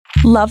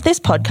Love this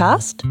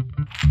podcast?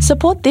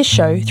 Support this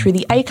show through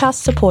the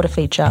Acast supporter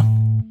feature.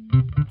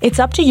 It's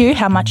up to you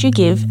how much you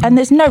give, and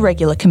there's no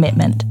regular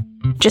commitment.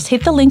 Just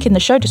hit the link in the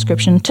show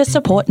description to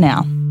support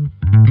now.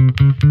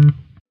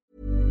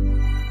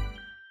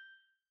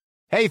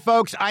 Hey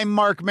folks, I'm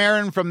Mark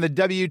Maron from the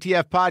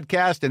WTF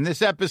Podcast, and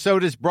this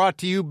episode is brought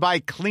to you by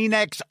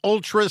Kleenex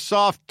Ultra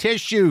Soft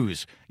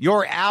Tissues,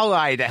 your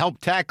ally to help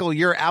tackle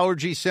your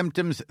allergy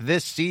symptoms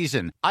this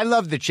season. I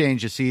love the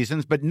change of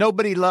seasons, but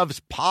nobody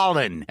loves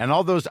pollen and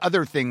all those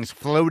other things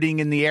floating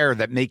in the air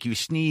that make you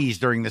sneeze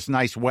during this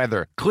nice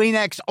weather.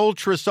 Kleenex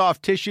Ultra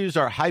Soft Tissues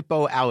are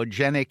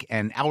hypoallergenic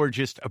and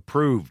allergist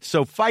approved,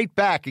 so fight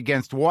back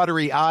against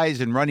watery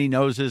eyes and runny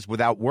noses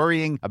without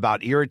worrying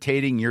about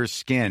irritating your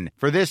skin.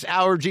 For this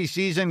allergy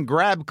season,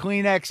 grab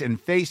Kleenex and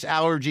face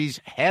allergies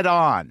head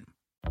on.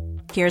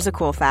 Here's a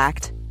cool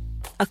fact.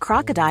 A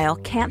crocodile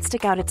can't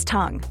stick out its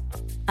tongue.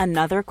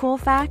 Another cool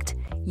fact,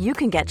 you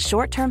can get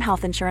short-term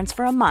health insurance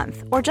for a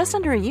month or just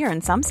under a year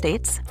in some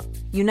states.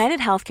 United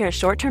Healthcare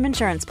short-term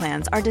insurance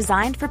plans are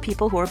designed for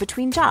people who are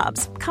between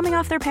jobs, coming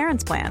off their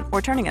parents' plan,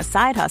 or turning a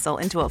side hustle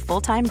into a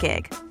full-time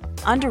gig.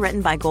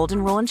 Underwritten by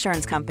Golden Rule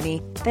Insurance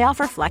Company, they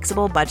offer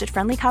flexible,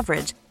 budget-friendly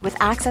coverage with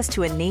access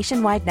to a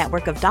nationwide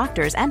network of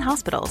doctors and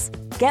hospitals.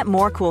 Get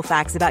more cool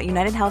facts about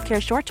United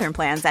Healthcare short-term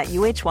plans at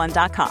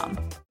uh1.com.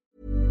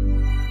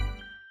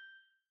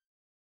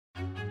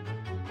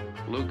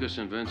 Lucas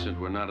and Vincent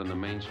were not in the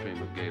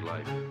mainstream of gay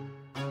life.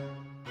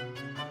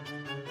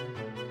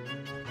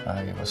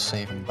 I was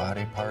saving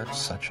body parts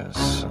such as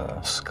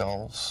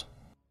skulls.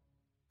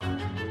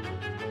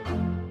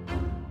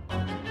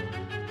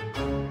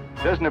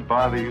 Doesn't it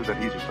bother you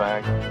that he's a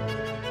fag?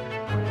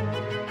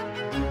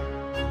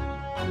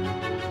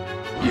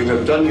 You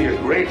have done me a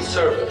great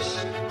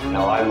service.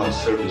 Now I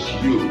must service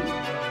you.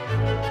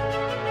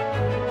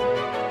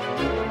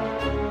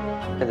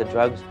 The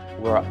drugs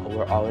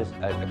were always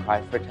a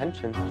cry for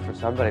attention, for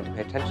somebody to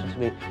pay attention to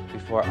me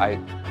before I,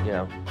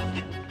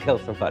 kill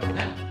somebody.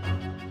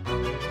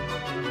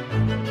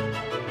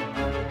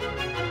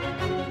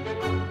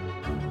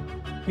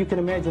 You can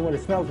imagine what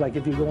it smells like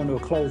if you go into a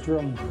closed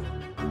room.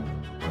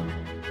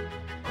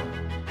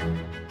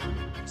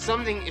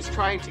 Something is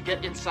trying to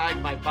get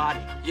inside my body.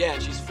 Yeah,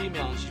 she's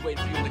female and she's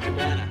waiting for you in the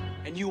cabana.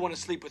 And you want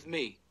to sleep with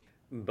me.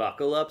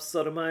 Buckle up,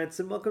 sodomites,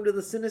 and welcome to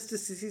the Sinister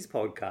Sissies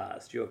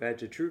podcast, your guide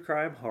to true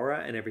crime, horror,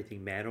 and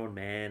everything man on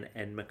man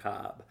and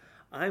macabre.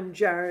 I'm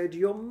Jared,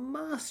 your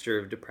master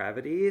of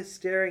depravity,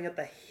 staring at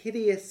the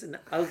hideous and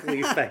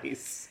ugly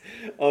face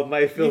of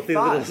my filthy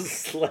little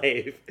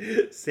slave,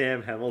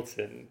 Sam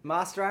Hamilton.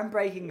 Master, I'm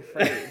breaking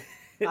free.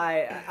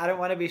 I don't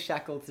want to be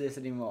shackled to this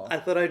anymore. I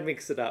thought I'd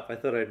mix it up.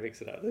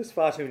 There's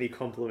far too many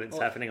compliments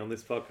happening on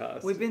this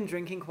podcast. We've been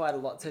drinking quite a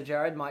lot, so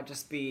Jared might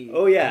just be,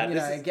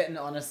 getting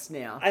honest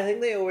now. I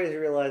think they always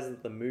realise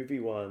that the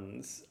movie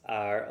ones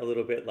are a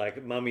little bit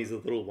like Mummy's a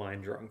little wine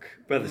drunk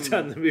by the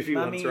time the movie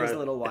ones Mummy is a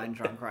little wine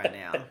drunk right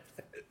now.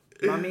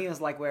 Mummy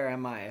was like, where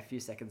am I, a few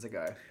seconds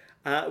ago.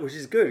 Which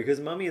is good, because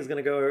Mummy is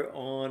going to go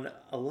on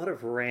a lot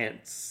of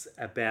rants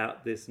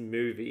about this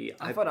movie.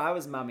 I thought I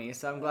was Mummy,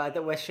 so I'm glad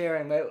that we're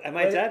sharing. Am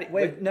I daddy?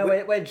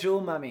 We're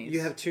dual mummies. You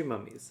have two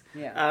mummies.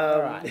 Yeah,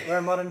 all right. We're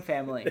a modern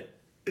family.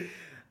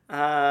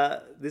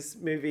 This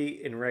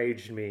movie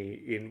enraged me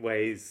in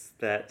ways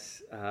that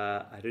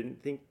I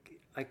didn't think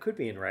I could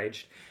be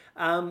enraged.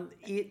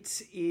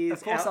 It is...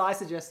 Of course, I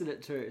suggested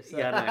it too. So.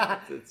 Yeah,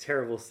 no, it's a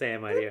terrible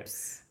Sam idea.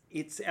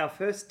 It's our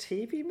first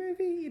TV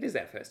movie? It is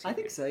our first TV I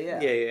think so,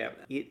 yeah. Yeah.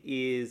 It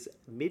is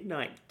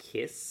Midnight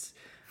Kiss.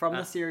 From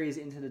the series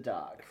Into the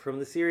Dark.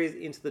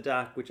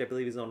 Which I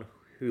believe is on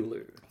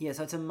Hulu. Yeah,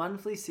 so it's a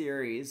monthly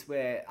series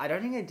where I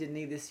don't think they did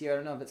any this year. I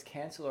don't know if it's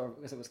cancelled or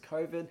because it was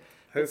COVID.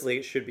 Hopefully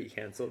it should be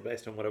cancelled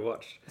based on what I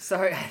watched. So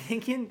I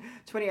think in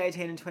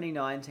 2018 and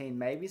 2019,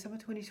 maybe some of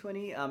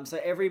 2020, so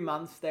every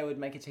month they would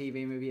make a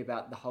TV movie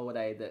about the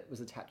holiday that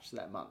was attached to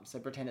that month. So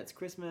pretend it's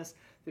Christmas,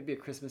 there'd be a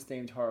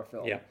Christmas-themed horror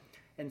film. Yeah.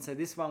 And so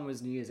this one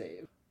was New Year's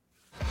Eve.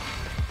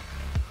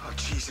 Oh,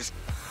 Jesus.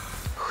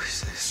 Who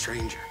is this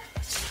stranger?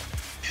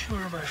 You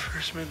were my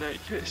first midnight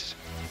kiss.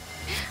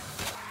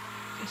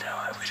 Now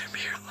I wouldn't be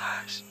your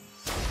last.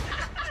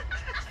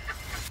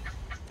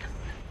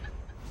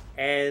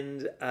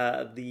 And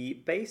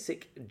the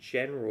basic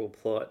general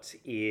plot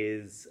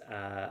is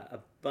a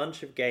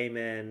bunch of gay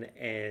men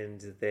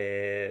and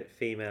their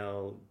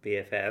female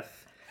BFF.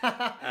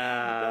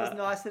 That was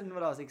nicer than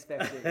what I was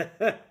expecting.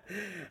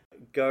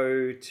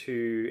 Go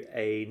to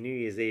a New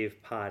Year's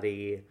Eve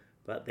party,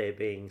 but they're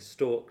being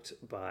stalked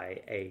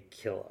by a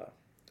killer.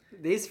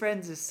 These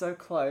friends are so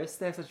close.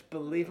 They have such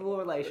believable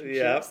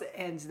relationships. Yep.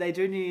 And they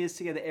do New Year's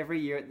together every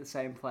year at the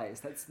same place.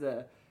 That's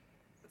the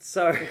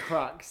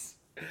crux.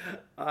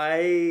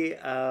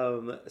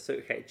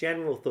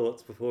 General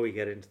thoughts before we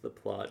get into the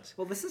plot.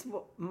 Well, this is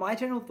my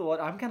general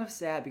thought. I'm kind of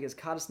sad because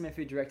Carter Smith,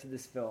 who directed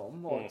this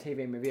film, or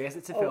TV movie, I guess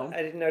it's a film.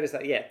 I didn't notice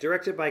that. Yeah,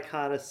 directed by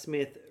Carter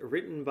Smith,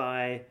 written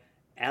by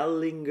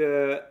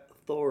Erlinger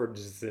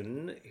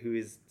Thordsson, who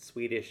is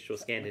Swedish or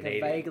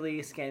Scandinavian. Like a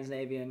vaguely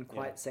Scandinavian,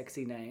 quite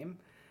sexy name.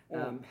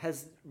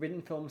 Has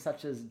written films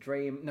such as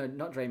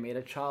not Dream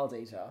Eater, Child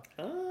Eater.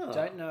 Oh.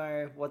 Don't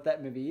know what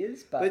that movie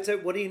is, but... But so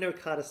what do you know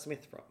Carter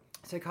Smith from?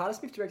 So Carter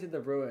Smith directed The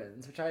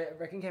Ruins, which I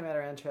reckon came out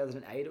around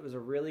 2008. It was a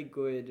really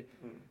good,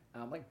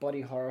 like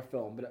body horror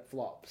film, but it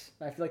flopped.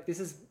 And I feel like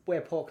this is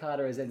where Paul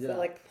Carter has ended up.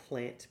 Like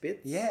Plant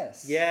Bits?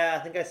 Yes. Yeah,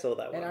 I think I saw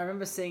that one. And I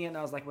remember seeing it, and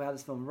I was like, "Wow,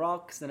 this film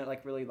rocks!" Then it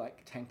like really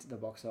like tanked at the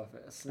box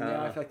office. And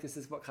now I feel like this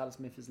is what Carter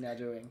Smith is now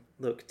doing.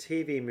 Look,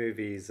 TV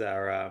movies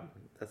are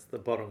that's the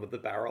bottom of the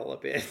barrel a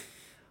bit.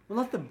 Well,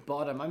 not the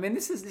bottom. I mean,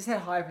 this had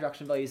higher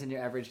production values than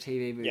your average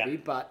TV movie,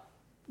 but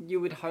you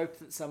would hope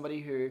that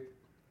somebody who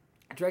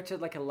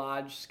directed like a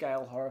large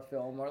scale horror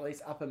film, or at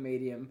least upper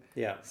medium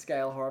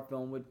scale horror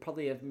film, would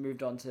probably have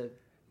moved on to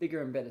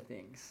bigger and better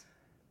things.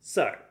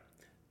 So,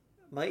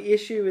 my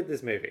issue with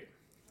this movie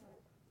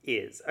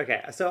is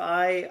so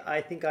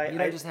I think I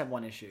don't just have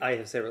one issue. I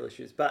have several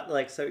issues, but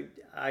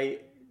I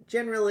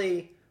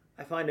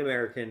find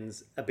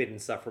Americans a bit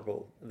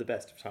insufferable at the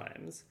best of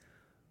times,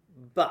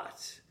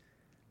 but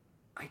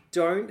I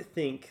don't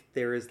think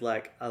there is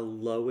like a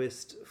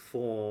lowest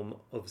form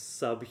of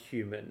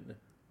subhuman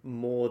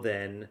more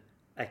than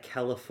a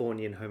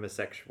Californian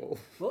homosexual.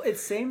 Well, it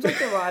seems like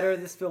the writer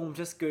of this film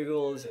just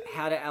Googled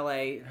how do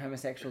LA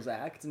homosexuals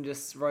act and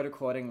just wrote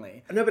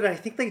accordingly. No, but I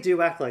think they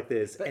do act like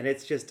this, and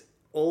it's just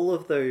all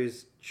of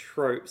those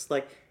tropes.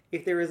 Like,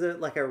 if there is a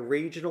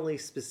regionally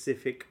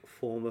specific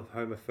form of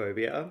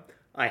homophobia,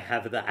 I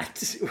have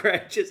that,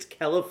 where just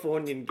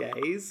Californian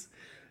gays,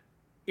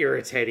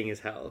 irritating as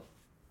hell.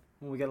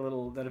 We got a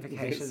little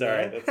notification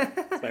Sorry,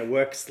 that's my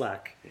work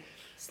Slack.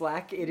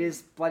 Slack, it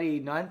is bloody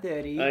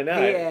 9:30 I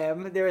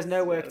p.m. There is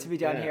no work to be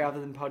done here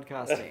other than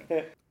podcasting.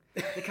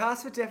 The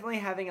cast were definitely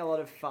having a lot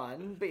of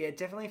fun, but it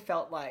definitely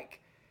felt like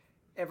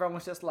everyone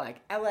was just like,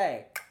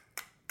 LA.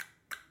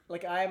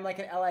 Like, I am like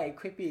an LA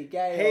quippy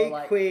gay. Hey, or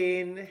like,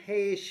 queen.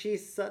 Hey,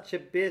 she's such a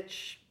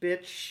bitch.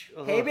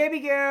 Ugh. Hey, baby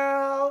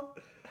girl.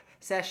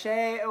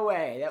 Sashay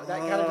away. That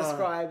kind of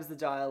describes the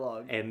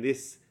dialogue. And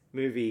this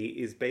movie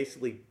is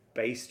basically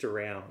based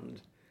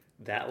around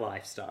that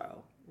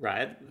lifestyle.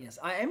 Right? Yes,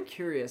 I am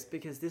curious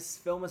because this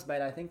film was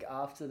made, I think,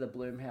 after the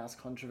Blumhouse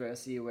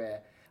controversy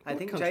where I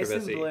think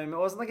Jason Blum, it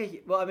wasn't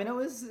it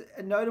was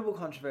a notable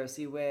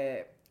controversy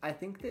where I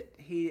think that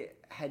he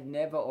had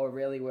never or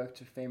rarely worked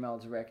with female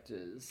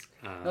directors.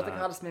 Not that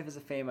Carter Smith is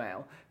a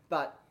female,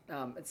 but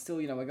it's still,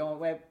 we're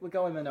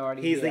going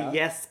minority He's here. a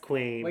yes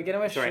queen. We're going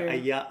to assume...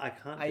 Sorry, I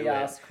can't do it. A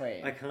yes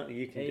queen. I can't,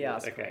 you can do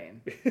yes it. Okay.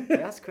 Queen.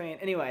 Yes queen.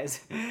 Anyways,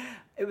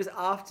 it was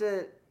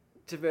after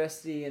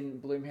Diversity and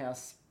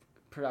Blumhouse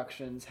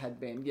Productions had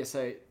been,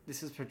 so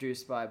this was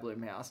produced by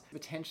Blumhouse.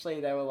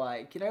 Potentially they were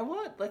like, you know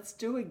what, let's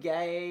do a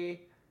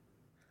gay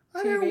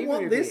I don't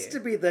want this to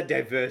be the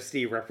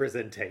diversity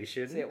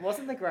representation. See, it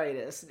wasn't the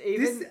greatest.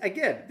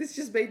 This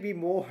just made me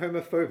more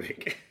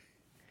homophobic.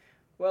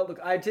 Well, look,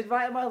 I did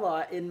write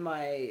in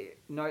my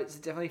notes,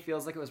 it definitely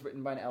feels like it was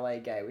written by an LA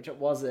gay, which it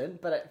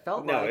wasn't, but it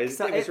felt like... No,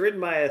 it was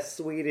written by a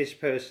Swedish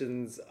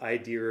person's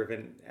idea of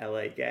an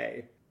LA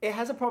gay. It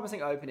has a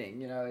promising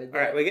opening, All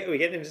right, we're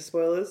getting into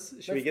spoilers.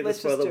 Should we give the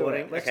spoiler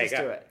warning? Let's just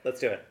do it. Let's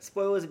do it.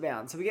 Spoilers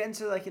abound. So we get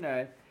into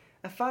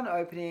a fun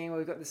opening.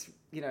 We've got this,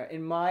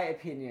 in my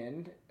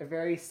opinion, a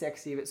very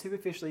sexy but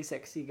superficially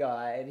sexy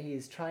guy, and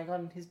he's trying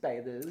on his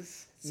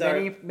bathers.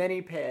 So,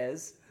 many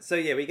pairs. So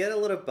yeah, we get a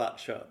lot of butt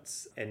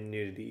shots and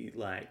nudity,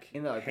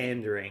 in the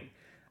pandering.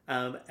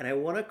 And I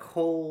want to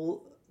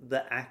call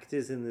the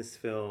actors in this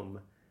film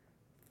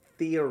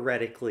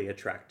theoretically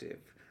attractive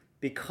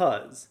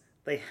because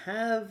they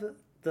have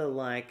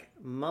the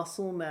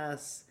muscle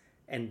mass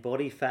and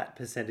body fat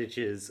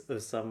percentages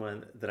of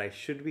someone that I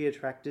should be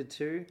attracted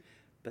to,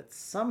 but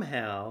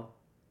somehow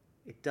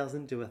it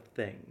doesn't do a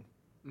thing.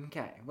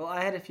 Okay, well,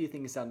 I had a few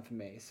things done for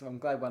me, so I'm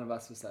glad one of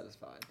us was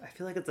satisfied. I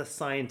feel like it's a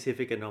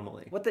scientific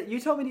anomaly.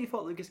 You told me you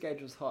thought Lucas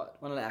Gage was hot,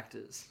 one of the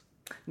actors.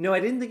 No, I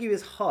didn't think he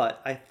was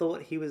hot. I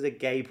thought he was a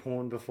gay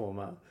porn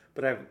performer.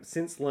 But I've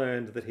since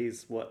learned that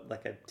he's,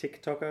 like a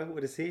TikToker?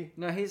 What is he?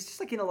 No, he's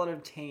just, in a lot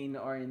of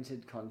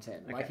teen-oriented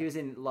content. Okay. He was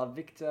in Love,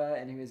 Victor,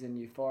 and he was in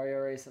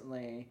Euphoria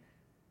recently.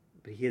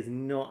 But he has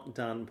not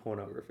done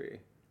pornography.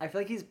 I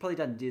feel like he's probably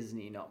done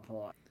Disney, not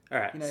porn. All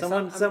right,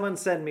 someone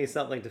send me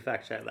something to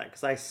fact check that,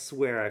 because I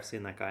swear I've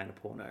seen that guy in a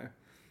porno.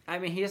 I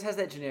mean, he just has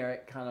that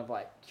generic kind of,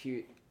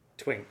 cute...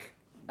 Twink.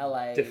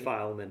 LA...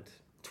 Defilement.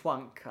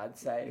 Twunk, I'd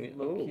say.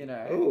 Look,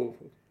 Ooh.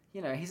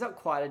 He's not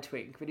quite a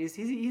twink, but he's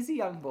a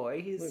young boy.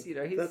 He's.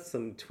 That's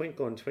some twink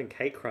on twink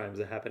hate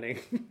crimes are happening.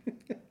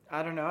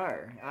 I don't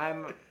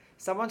know.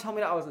 Someone told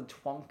me that I was a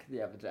twonk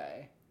the other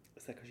day.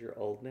 Is that because you're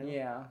old now?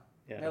 Yeah.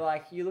 They're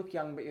like, you look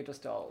young, but you're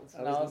just old.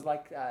 And I was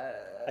like,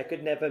 I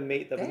could never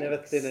meet. That was never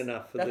thin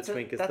enough for the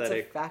twink aesthetic. That's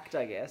a fact,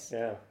 I guess.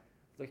 Yeah.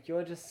 Look,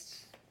 you're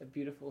just a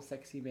beautiful,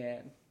 sexy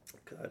man.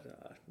 God,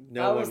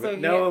 no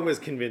one was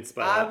convinced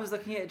by that. I was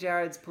looking at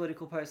Jared's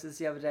political posters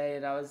the other day,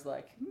 and I was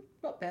like,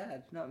 not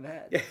bad.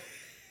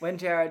 When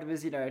Jared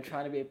was,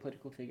 trying to be a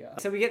political figure.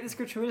 So we get this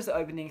gratuitous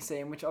opening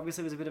scene, which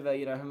obviously was a bit of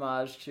a,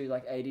 homage to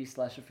 80s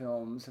slasher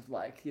films of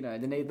the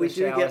needless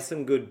shower. We do get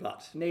some good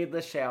butt.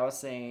 Needless shower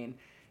scene.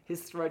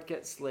 his throat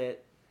gets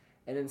slit,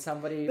 and then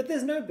somebody... But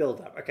there's no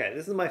build-up. Okay,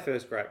 this is my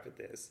first gripe with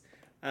this.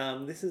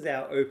 This is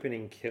our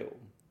opening kill,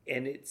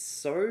 and it's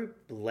so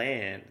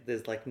bland.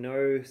 There's, like,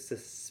 no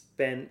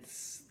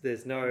suspense.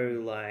 There's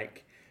no,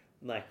 like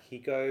he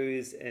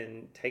goes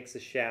and takes a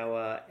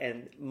shower,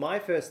 and my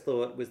first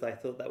thought was I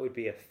thought that would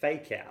be a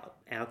fake out.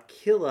 Our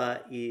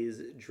killer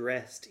is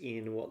dressed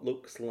in what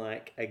looks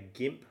like a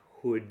gimp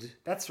hood.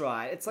 That's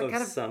right. It's like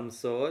of some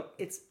sort.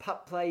 It's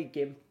pup play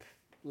gimp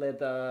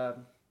leather.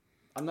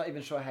 I'm not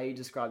even sure how you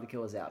describe the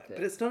killer's outfit.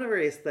 But it's not a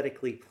very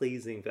aesthetically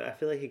pleasing, but I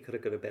feel like he could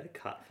have got a better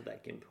cut for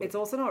that gimp hood. It's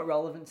also not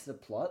relevant to the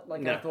plot.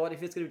 Like, no. I thought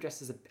if it's going to be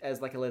dressed as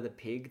like a leather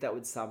pig, that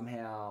would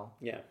somehow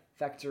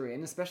factor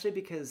in, especially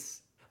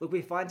because... Look,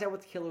 we find out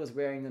what the killer was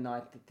wearing the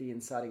night that the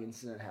inciting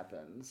incident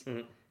happens,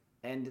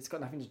 and it's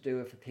got nothing to do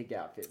with the pig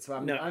outfit. So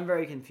I'm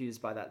very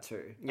confused by that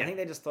too. Yeah. I think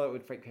they just thought it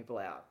would freak people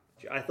out.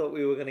 I thought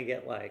we were going to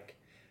get like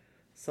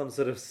some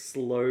sort of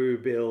slow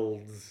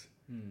build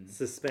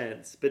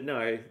suspense, but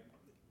no,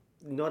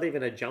 not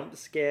even a jump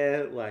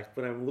scare. Like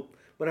when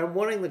I'm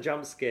wanting the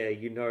jump scare,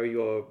 you know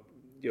your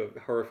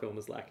horror film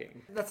is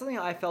lacking. That's something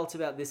I felt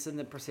about this in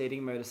the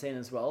preceding murder scene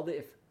as well. That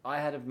if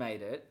I had have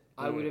made it,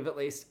 I would have at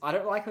least... I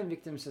don't like when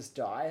victims just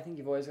die. I think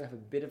you've always got to have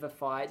a bit of a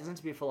fight. It doesn't have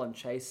to be a full-on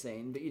chase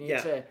scene, but you need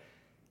to...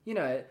 You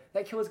know,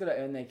 that killer's got to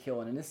earn their kill.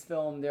 And in this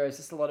film, there is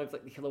just a lot of...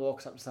 Like, the killer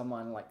walks up to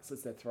someone and, like,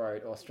 slits their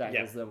throat or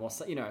strangles them or,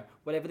 you know,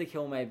 whatever the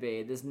kill may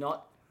be. There's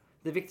not...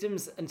 The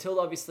victims, until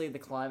obviously the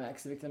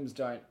climax, the victims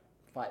don't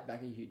fight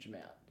back a huge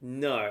amount.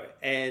 No,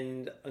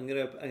 and I'm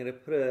gonna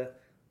put a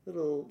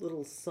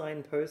little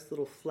signpost,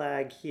 little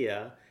flag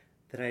here,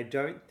 that I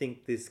don't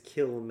think this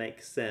kill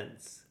makes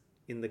sense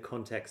in the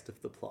context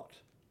of the plot.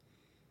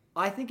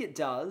 I think it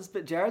does,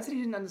 but Jared said he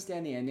didn't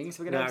understand the ending,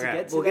 so we're going to have to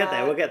get to We'll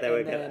that. Get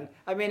there.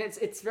 I mean,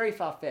 it's very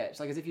far-fetched,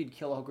 like as if you'd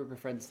kill a whole group of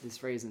friends for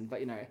this reason, but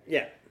you know.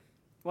 Yeah.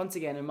 Once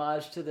again,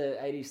 homage to the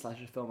 80s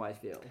slasher film, I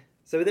feel.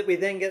 So we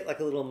then get like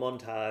a little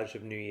montage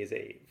of New Year's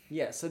Eve.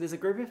 Yeah, so there's a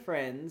group of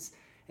friends,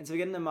 and so we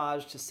get an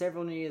homage to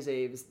several New Year's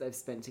Eves they've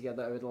spent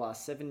together over the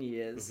last 7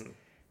 years. Mm-hmm.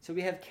 So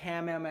we have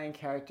Cam, our main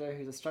character,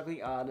 who's a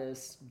struggling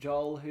artist,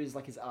 Joel, who's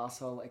like his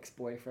arsehole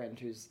ex-boyfriend,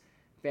 whose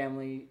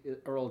family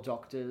are all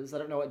doctors. I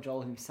don't know what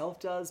Joel himself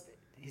does, but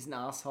he's an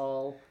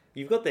arsehole.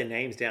 You've got their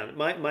names down.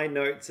 My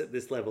notes at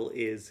this level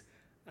is,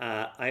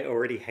 I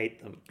already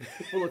hate them.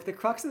 Well, look, the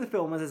crux of the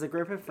film is there's a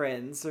group of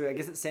friends, so I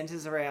guess it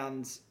centers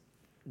around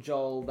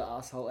Joel, the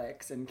arsehole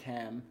ex, and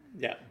Cam.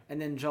 Yeah.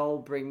 And then Joel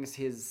brings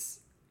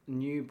his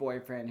new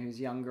boyfriend, who's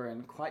younger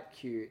and quite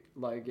cute,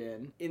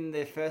 Logan. In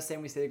the first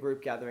scene we see the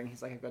group gathering,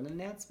 he's like, I've got an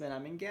announcement,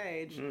 I'm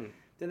engaged.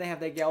 Then they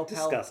have their gal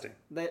pal... Disgusting.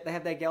 They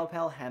have their gal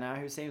pal, Hannah,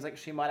 who seems like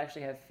she might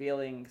actually have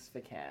feelings for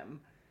Cam.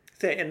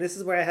 Okay, and this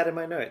is where I had in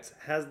my notes,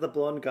 has the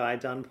blonde guy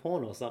done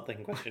porn or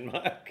something, ?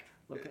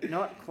 Look,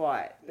 not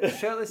quite.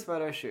 Shirtless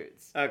photo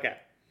shoots. Okay.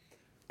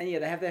 And yeah,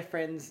 they have their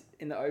friends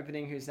in the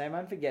opening whose name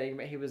I'm forgetting,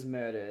 but he was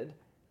murdered.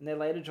 And they're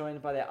later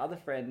joined by their other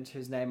friend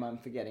whose name I'm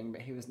forgetting,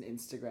 but he was an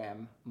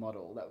Instagram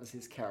model. That was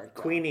his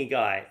character. Queenie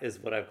guy is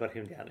what I've got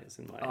him down as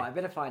in my... Oh, I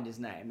better find his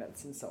name.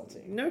 That's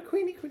insulting. No,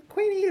 Queenie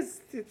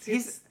is...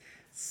 He's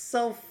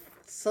self...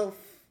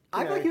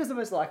 I feel like he was the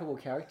most likable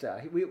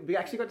character. We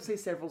actually got to see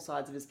several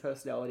sides of his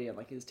personality in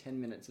like his 10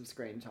 minutes of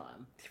screen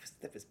time.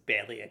 There was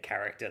barely a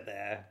character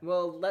there.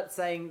 Well, that's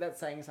saying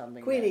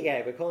something. Queenie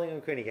Gay. We're calling him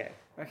Queenie Gay.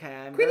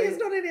 Okay, Queenie is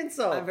not an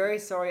insult. I'm very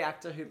sorry,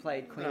 actor who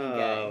played Queenie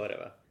Gay. Oh,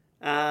 whatever.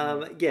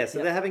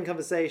 They're having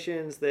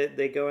conversations.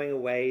 They're going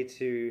away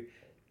to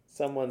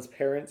someone's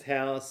parents'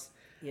 house.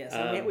 Yeah,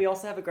 so we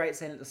also have a great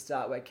scene at the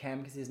start where Cam,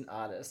 because he's an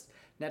artist,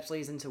 naturally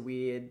he's into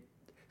weird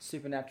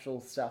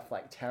supernatural stuff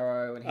like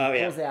tarot, and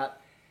he pulls out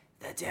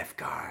the death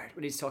card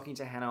when he's talking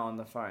to Hannah on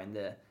the phone,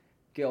 the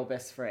girl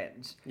best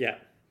friend. Yeah.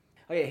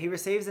 Oh yeah, Cam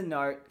receives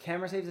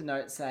a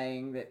note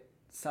saying that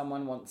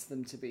someone wants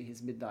them to be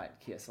his midnight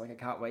kiss. Like, I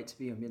can't wait to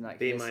be your midnight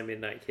kiss. Be my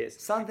midnight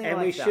kiss. Something and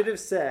like that. And we should have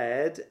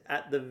said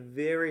at the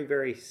very,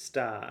 very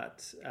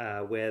start,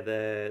 where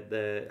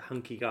the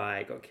hunky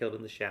guy got killed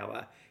in the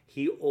shower,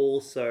 he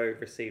also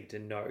received a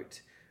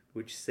note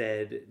which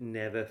said,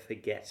 "Never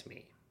forget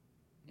me."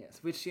 Yes,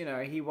 which, you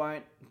know, he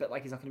won't, but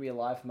like he's not going to be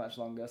alive for much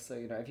longer. So,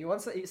 you know, if you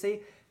want to,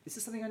 see, this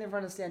is something I never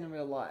understand in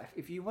real life.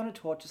 If you want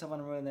to torture someone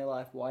and ruin their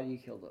life, why do you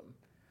kill them?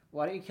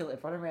 Why don't you kill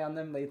everyone around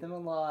them, leave them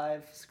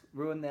alive,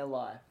 ruin their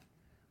life?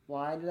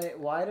 Why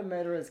do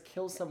murderers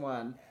kill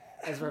someone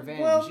as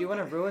revenge? Well, you want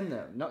to ruin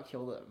them, not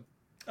kill them.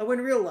 Oh,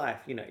 in real life,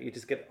 you know, you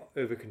just get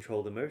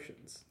over-controlled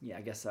emotions. Yeah,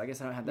 I guess so. I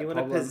guess I don't have that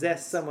problem. You want to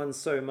possess someone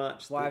so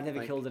much. Why I've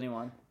never killed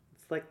anyone.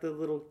 It's like the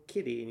little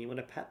kitty, and you want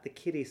to pat the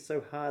kitty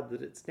so hard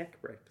that its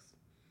neck breaks.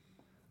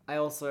 I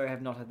also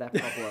have not had that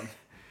problem.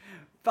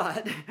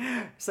 But,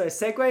 so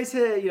segue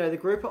to, you know, the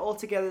group are all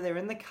together, they're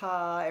in the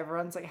car,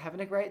 everyone's like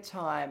having a great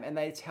time, and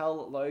they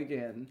tell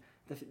Logan,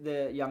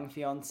 the young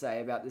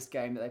fiancé, about this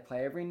game that they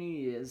play every New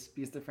Year's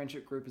because the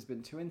friendship group has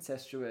been too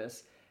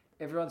incestuous.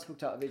 Everyone's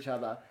hooked up with each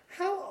other.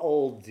 How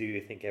old do you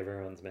think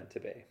everyone's meant to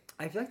be?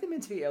 I feel like they're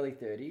meant to be early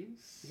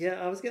 30s.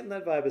 Yeah, I was getting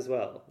that vibe as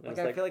well. I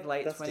feel like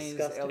late 20s,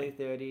 disgusting. Early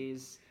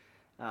 30s.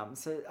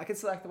 So I can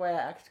select the way I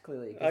act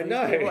clearly. I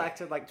know. People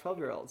acted like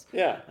 12-year-olds.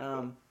 Yeah.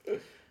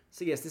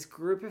 So yes, this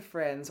group of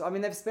friends, I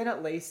mean, they've spent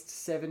at least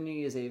 7 New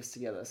Year's Eves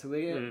together. So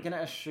we're going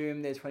to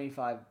assume they're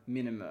 25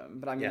 minimum,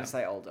 but I'm going to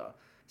say older.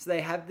 So they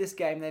have this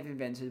game they've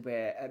invented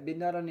where at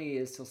midnight on New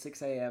Year's till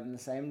 6 a.m. the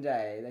same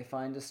day, they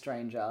find a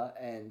stranger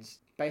and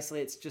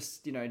basically it's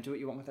just, do what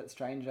you want with that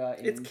stranger.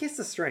 It's Kiss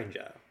a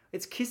Stranger.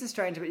 It's Kiss a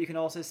Stranger, but you can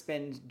also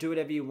do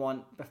whatever you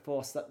want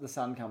before the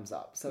sun comes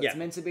up. So it's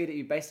meant to be that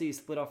you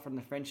split off from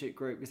the friendship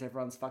group because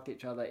everyone's fucked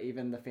each other,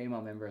 even the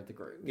female member of the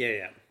group.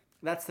 Yeah.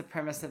 That's the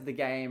premise of the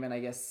game, and I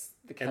guess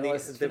the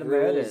catalyst for the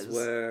murders. rules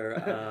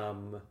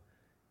were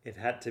it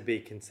had to be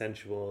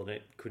consensual and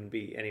it couldn't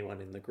be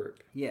anyone in the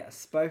group.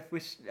 Yes, both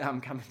which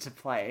come into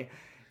play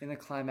in the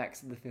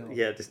climax of the film.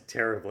 Yeah, just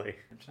terribly.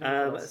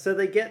 So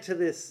they get to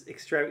this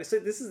extravagant... So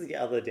this is the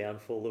other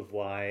downfall of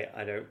why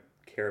I don't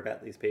care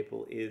about these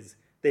people is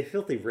they're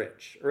filthy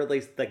rich, or at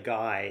least the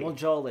guy. Well,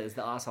 Joel is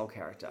the asshole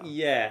character.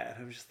 Yeah,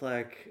 I'm just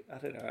like, I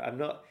don't know. I'm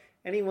not...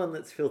 Anyone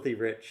that's filthy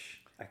rich...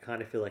 I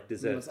kind of feel like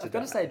deserves to die. I've got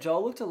to say,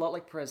 Joel looked a lot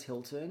like Perez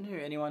Hilton, who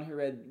anyone who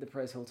read the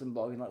Perez Hilton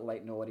blog in like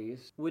late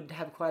noughties would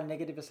have quite a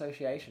negative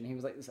association. He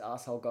was like this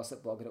asshole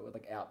gossip blogger that would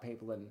like out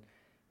people and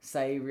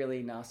say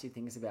really nasty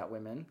things about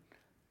women.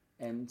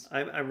 And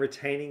I'm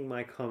retaining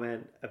my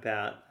comment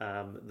about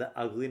the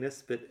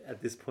ugliness, but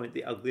at this point,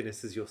 the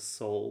ugliness is your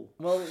soul.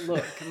 Well,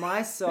 look,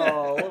 my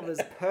soul was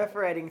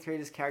perforating through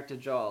this character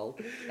Joel,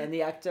 and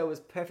the actor was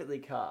perfectly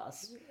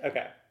cast.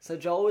 Okay. So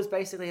Joel was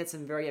basically had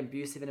some very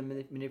abusive and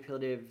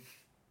manipulative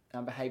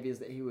behaviours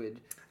that he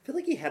would... I feel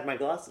like he had my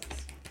glasses.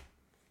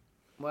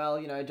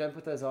 Well, don't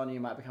put those on,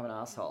 you might become an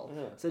asshole.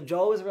 Yeah. So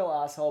Joel was a real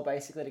asshole,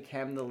 basically, to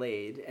Cam the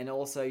lead, and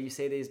also you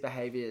see these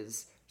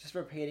behaviours just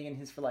repeating in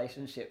his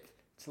relationship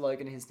to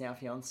Logan, his now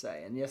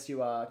fiance. And yes,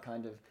 you are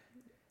kind of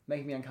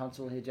making me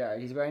uncomfortable here,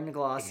 Jared. He's wearing the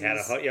glasses. He had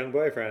a hot young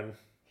boyfriend.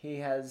 He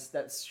has,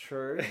 that's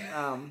true.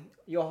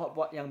 Your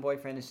hot young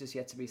boyfriend is just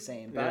yet to be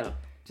seen. But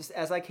just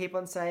as I keep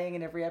on saying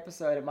in every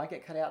episode, it might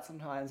get cut out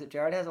sometimes, that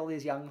Jared has all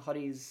these young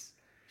hotties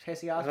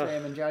chasing after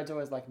him, and Jared's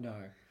always like, no.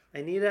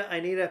 I need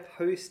a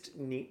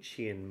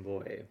post-Nietzschean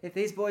boy. If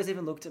these boys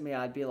even looked at me,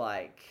 I'd be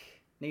like,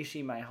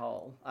 Nishi my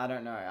hole. I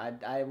don't know.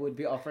 I would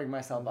be offering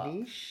myself up.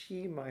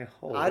 Nishi my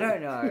hole? I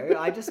don't know.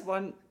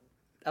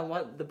 I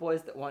want the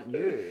boys that want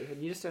you,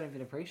 and you just don't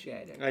even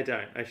appreciate it. I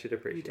don't. I should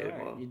appreciate it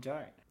more. You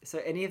don't.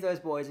 So any of those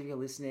boys, if you're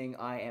listening,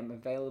 I am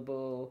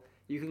available.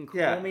 You can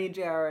call me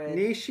Jared.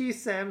 Nishi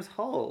Sam's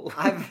hole.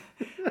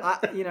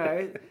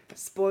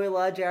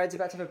 Spoiler, Jared's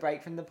about to have a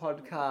break from the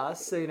podcast.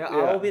 So,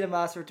 I will be the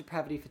master of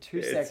depravity for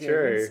 2 seconds.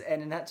 True.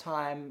 And in that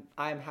time,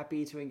 I am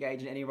happy to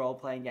engage in any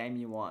role-playing game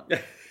you want.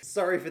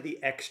 Sorry for the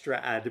extra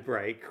ad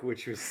break,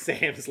 which was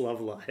Sam's love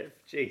life.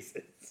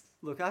 Jesus.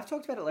 Look, I've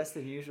talked about it less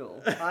than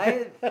usual.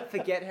 I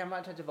forget how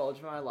much I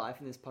divulge my life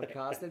in this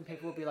podcast, and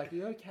people will be like,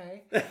 "You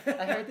okay?"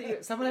 I heard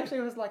that someone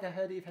actually was like, "I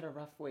heard that you've had a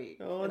rough week."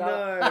 Oh, and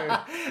no.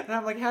 And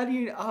I'm like, how do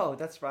you... Oh,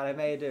 that's right. I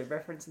made a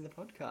reference in the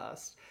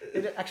podcast.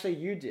 Actually,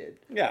 you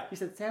did. Yeah. You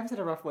said, Sam's had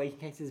a rough week in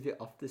case he's a bit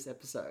off this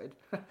episode.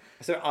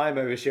 So I'm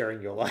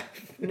oversharing your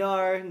life. No.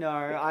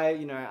 I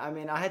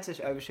had to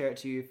overshare it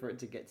to you for it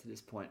to get to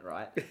this point,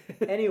 right?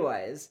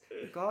 Anyways,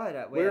 God,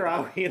 where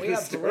are we in the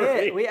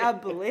story? We are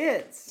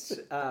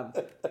blitzed.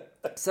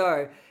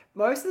 So,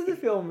 most of the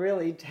film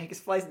really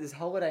takes place at this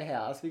holiday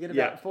house. We get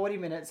about 40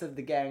 minutes of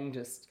the gang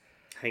just...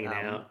 Hanging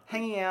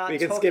out. We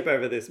can skip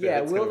over this bit.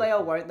 Yeah, will they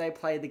or won't they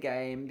play the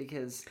game?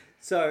 Because...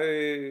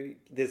 So,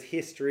 there's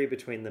history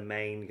between the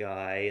main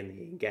guy and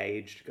the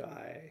engaged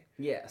guy.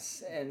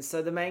 Yes, and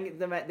so then...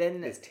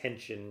 There's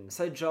tension.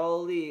 So,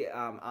 Joel, the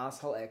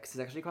asshole ex, is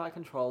actually quite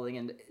controlling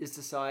and is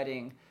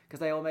deciding... Because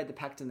they all made the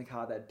pact in the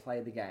car they'd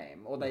play the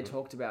game. Or they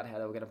talked about how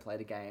they were going to play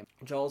the game.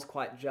 Joel's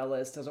quite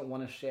jealous, doesn't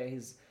want to share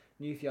his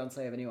new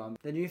fiancé of anyone.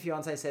 The new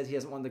fiancé says he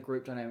doesn't want the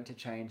group dynamic to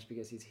change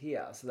because he's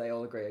here. So they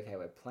all agree, okay,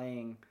 we're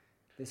playing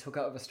this hook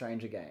up with a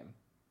stranger game.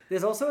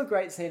 There's also a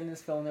great scene in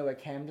this film though where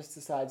Cam just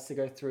decides to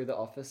go through the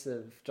office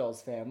of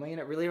Joel's family, and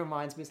it really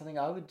reminds me of something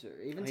I would do.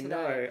 Even today. I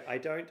know. I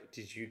don't.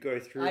 Did you go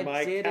through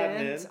my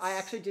cabinets? I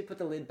actually did put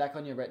the lid back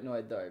on your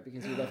retinoid though,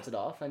 because you left it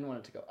off. I didn't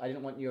want it to go. I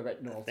didn't want your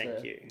retinol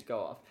to go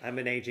off. I'm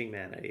an aging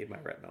man. I need my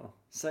retinol.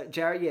 So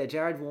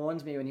Jared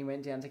warned me when he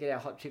went down to get our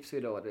hot chips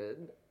we'd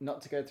ordered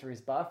not to go through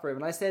his bathroom,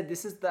 and I said,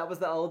 that was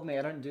the old me.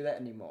 I don't do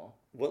that anymore.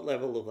 What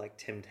level of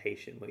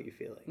temptation were you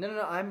feeling?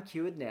 No, I'm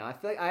cured now.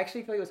 I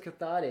actually feel like it was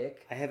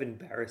cathartic. I have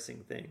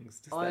embarrassing things.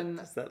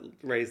 Does that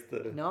raise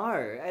the... No,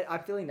 I'm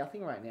feeling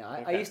nothing right now.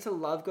 Okay. I used to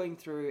love going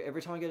through,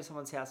 every time I go to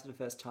someone's house for the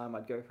first time,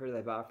 I'd go through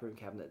their bathroom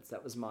cabinets.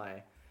 That was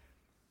my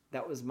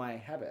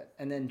habit.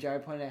 And then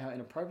Jared pointed out how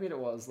inappropriate it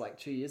was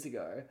 2 years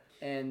ago.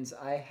 And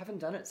I haven't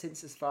done it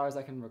since, as far as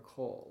I can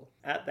recall.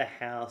 At the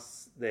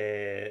house,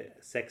 their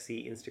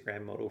sexy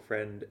Instagram model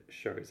friend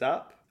shows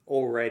up.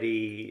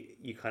 Already,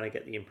 you kind of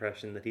get the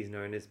impression that he's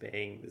known as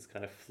being this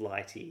kind of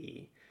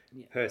flighty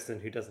person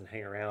who doesn't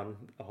hang around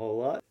a whole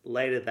lot.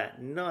 Later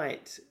that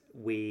night,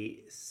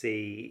 we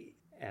see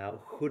our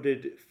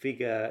hooded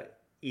figure,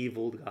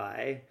 evil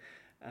guy,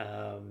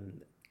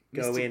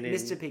 go in and...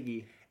 Mr.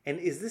 Piggy. And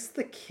is this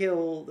the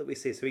kill that we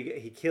see? So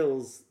he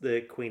kills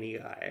the Queenie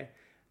guy.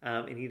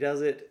 And he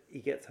does it, he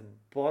gets a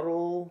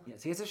bottle.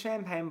 Yes, he gets a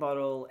champagne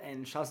bottle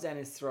and shoves it down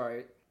his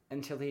throat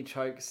until he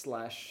chokes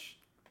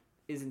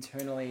 / is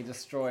internally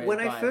destroyed. When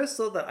I first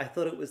saw that, I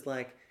thought it was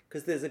like,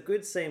 because there's a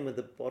good scene where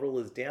the bottle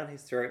is down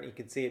his throat and you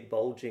can see it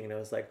bulging, and I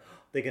was like, oh,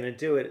 they're going to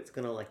do it, it's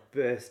going to like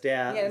burst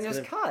out. Yeah, and it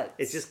just cuts.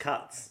 It just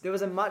cuts. There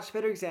was a much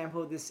better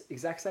example of this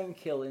exact same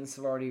kill in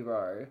Sorority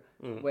Row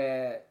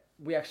where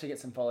we actually get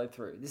some follow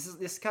through.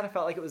 This kind of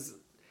felt like it was...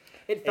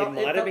 It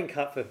might have been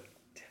cut for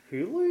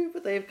Hulu?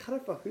 Would they have cut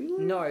it for Hulu?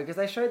 No, because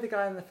they showed the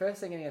guy in the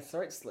first thing getting a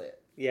throat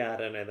slit. Yeah, I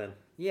don't know then.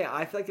 Yeah,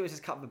 I feel like it was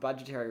just cut for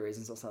budgetary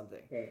reasons or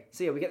something. Yeah.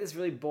 So yeah, we get this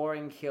really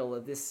boring kill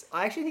of this...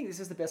 I actually think this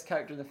is the best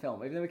character in the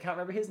film, even though we can't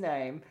remember his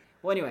name.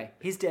 Well, anyway,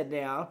 he's dead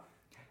now.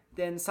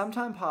 Then some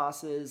time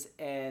passes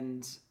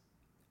and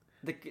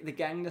the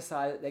gang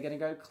decide that they're going to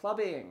go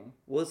clubbing.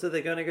 Well, so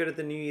they're going to go to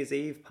the New Year's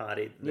Eve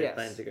party that they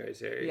plan to go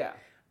to.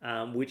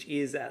 Yeah. Which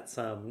is at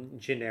some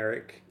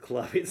generic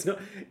club.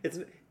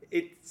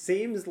 It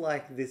seems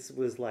like this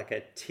was like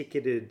a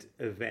ticketed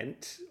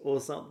event or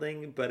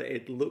something, but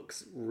it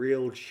looks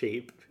real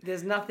cheap.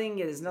 There's nothing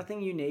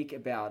unique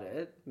about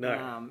it.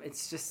 No.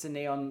 It's just a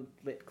neon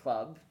lit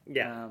club.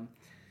 Yeah.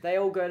 They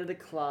all go to the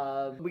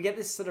club. We get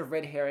this sort of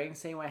red herring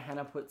scene where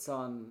Hannah puts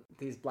on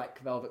these black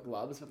velvet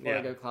gloves before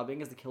they go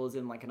clubbing, as the killer's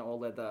in like an all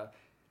leather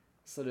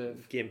sort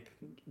of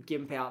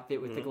gimp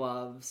outfit with the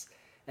gloves.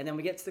 And then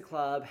we get to the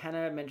club.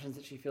 Hannah mentions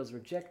that she feels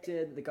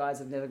rejected. The guys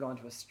have never gone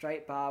to a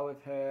straight bar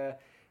with her.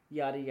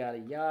 Yada, yada,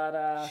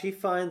 yada. She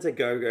finds a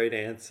go-go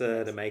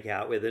dancer to make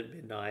out with at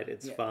midnight.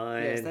 It's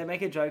fine. Yes, they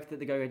make a joke that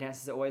the go-go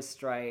dancers are always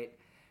straight.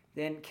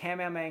 Then Cam,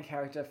 our main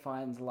character,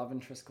 finds a love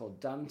interest called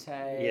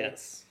Dante.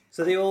 Yes.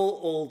 So they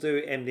all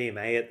do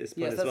MDMA at this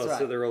point as well,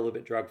 so they're all a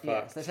bit drug-fucked.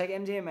 Yes, they take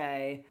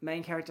MDMA.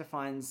 Main character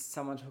finds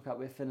someone to hook up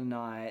with for the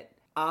night.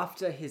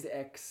 After his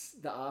ex,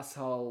 the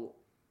asshole...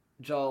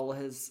 Joel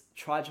has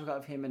tried to hook up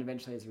with him and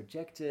eventually is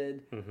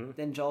rejected. Mm-hmm.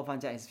 Then Joel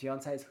finds out his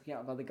fiancée is hooking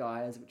up with other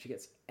guys, which he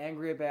gets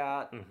angry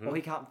about. Mm-hmm. Well,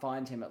 he can't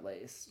find him at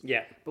least.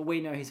 Yeah. But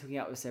we know he's hooking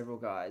up with several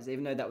guys,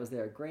 even though that was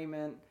their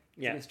agreement.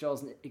 Yeah. Because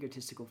Joel's an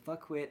egotistical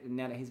fuckwit, and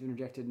now that he's been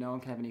rejected, no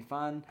one can have any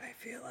fun. I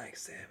feel like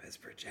Sam is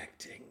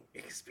projecting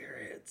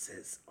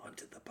experiences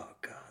onto the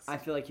podcast. I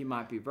feel like you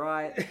might be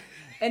right.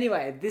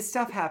 Anyway, this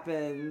stuff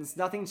happens,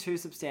 nothing too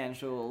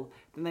substantial.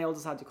 Then they all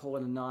decide to call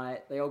it a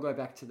night. They all go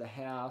back to the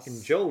house.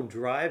 And Joel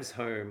drives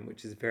home,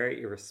 which is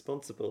very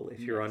irresponsible if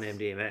you're on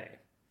MDMA.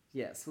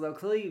 Yes, well, they were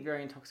clearly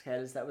very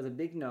intoxicated, so that was a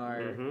big no.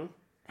 Mm-hmm.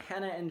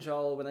 Hannah and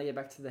Joel, when they get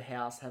back to the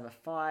house, have a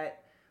fight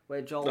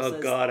where Joel says...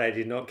 Oh, God, I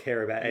did not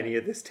care about any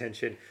of this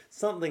tension.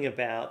 Something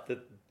about that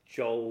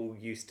Joel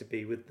used to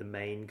be with the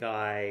main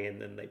guy,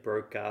 and then they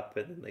broke up,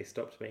 and then they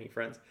stopped being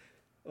friends.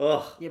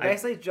 Ugh. Yeah,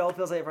 basically Joel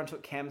feels like everyone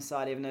took Cam's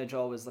side, even though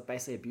Joel was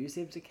basically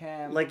abusive to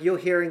Cam. Like, you're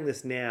hearing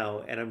this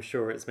now, and I'm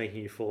sure it's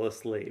making you fall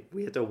asleep.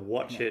 We had to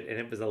watch it, and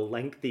it was a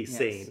lengthy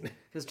scene.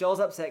 Because Joel's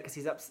upset because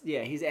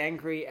he's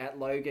angry at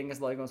Logan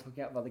because Logan was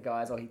hooking up with other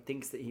guys, or he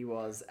thinks that he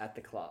was at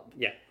the club.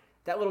 Yeah.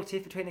 That little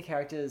tiff between the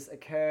characters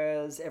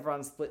occurs.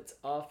 Everyone splits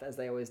off, as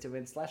they always do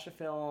in slasher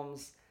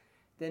films.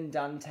 Then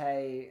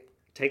Dante...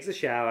 takes a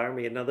shower, and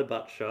we get another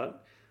butt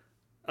shot.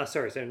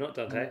 Sorry, not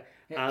Dante.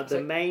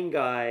 The main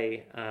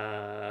guy...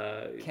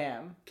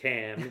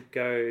 Cam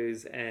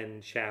goes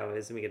and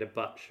showers, and we get a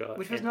butt shot.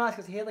 Which was nice,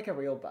 because he had like a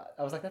real butt.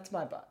 I was like, that's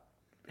my butt.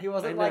 He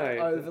wasn't like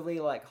overly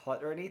like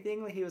hot or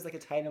anything. He was like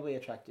attainably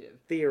attractive.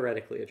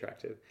 Theoretically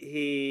attractive.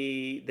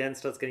 He then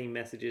starts getting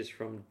messages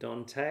from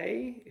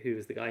Dante, who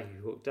is the guy he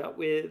hooked up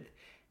with.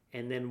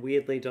 And then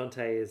weirdly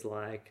Dante is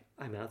like,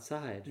 I'm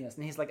outside. Yes,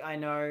 and he's like, I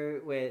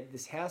know where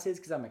this house is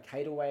because I'm a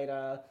cater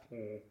waiter.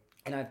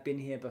 And I've been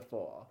here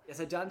before.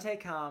 So Dante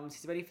comes,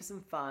 he's ready for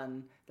some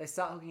fun. They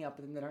start hooking up,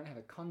 but then they don't have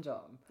a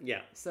condom.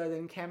 Yeah. So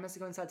then Cam has to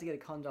go inside to get a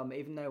condom,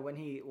 even though when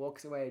he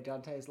walks away,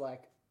 Dante's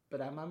like, but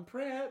I'm on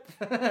prep.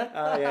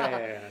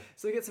 Yeah.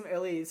 So we get some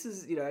early... This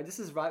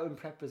is right when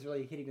prep was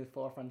really hitting the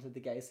forefront of the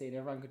gay scene.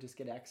 Everyone could just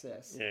get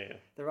access. Yeah.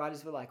 The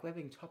writers were like, we're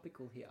being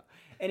topical here.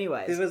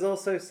 Anyways. There was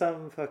also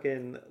some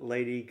fucking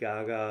Lady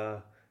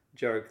Gaga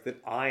joke that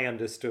I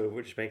understood,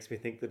 which makes me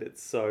think that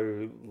it's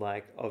so,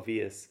 like,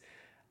 obvious.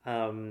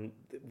 When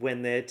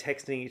they're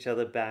texting each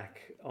other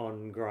back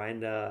on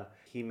Grindr,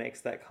 he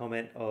makes that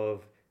comment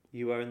of...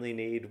 you only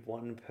need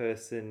one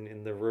person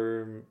in the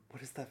room.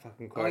 What is that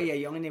fucking quote? Oh, yeah,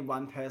 you only need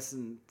one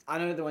person. I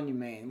know the one you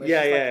mean.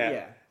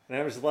 Yeah. And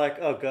I was just like,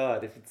 oh,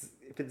 God, if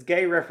it's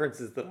gay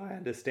references that I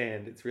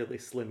understand, it's really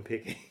slim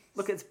picking.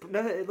 Look,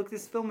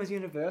 this film is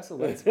universal.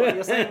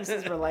 You're saying this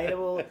is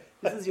relatable.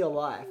 This is your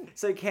life.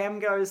 So Cam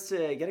goes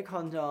to get a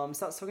condom,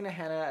 starts talking to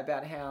Hannah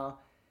about how,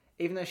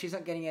 even though she's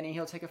not getting any,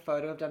 he'll take a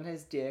photo of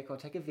Dante's dick or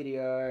take a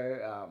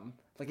video.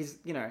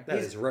 That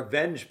is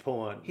revenge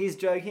porn. He's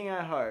joking,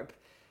 I hope.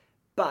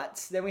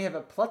 But then we have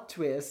a plot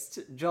twist.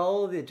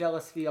 Joel, the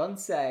jealous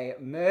fiancé,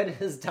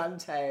 murders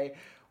Dante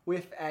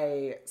with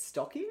a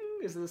stocking?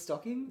 Is it a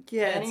stocking?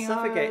 Yeah, it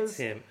suffocates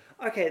him.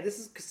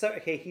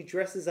 Okay, he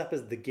dresses up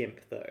as the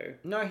Gimp, though.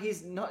 No,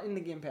 he's not in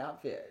the Gimp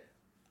outfit.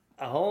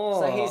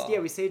 Oh.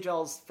 So we see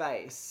Joel's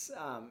face,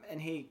 and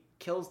he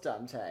kills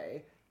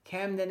Dante.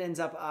 Cam then ends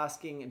up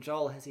asking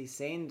Joel, has he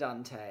seen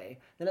Dante?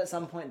 Then at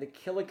some point the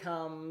killer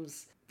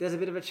comes. There's a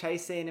bit of a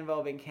chase scene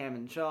involving Cam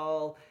and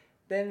Joel.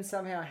 Then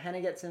somehow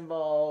Hannah gets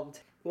involved.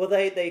 Well,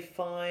 they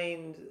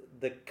find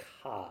the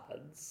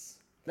cards.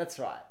 That's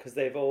right. Because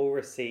they've all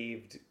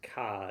received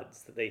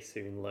cards that they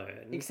soon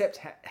learn. Except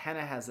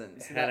Hannah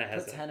hasn't. So that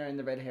puts Hannah in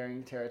the red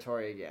herring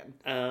territory again.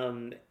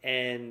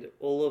 And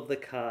all of the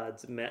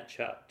cards match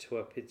up to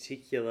a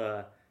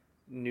particular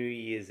New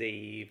Year's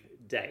Eve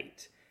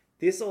date.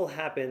 This all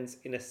happens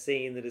in a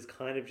scene that is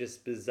kind of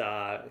just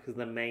bizarre because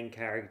the main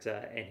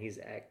character and his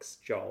ex,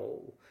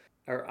 Joel,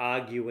 are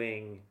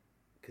arguing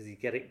because he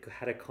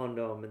had a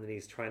condom and then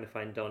he's trying to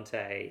find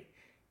Dante.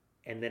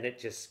 And then it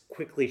just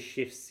quickly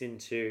shifts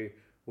into,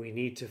 we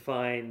need to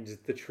find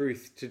the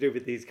truth to do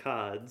with these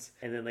cards.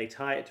 And then they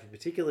tie it to a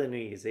particular New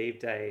Year's Eve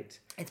date.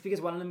 It's because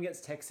one of them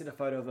gets texted a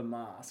photo of a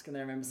mask and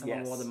they remember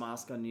someone wore the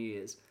mask on New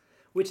Year's.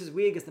 Which is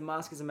weird because the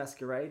mask is a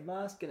masquerade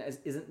mask and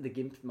isn't the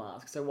GIMP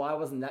mask. So why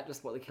wasn't that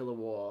just what the killer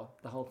wore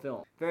the whole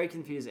film? Very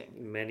confusing.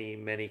 Many,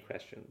 many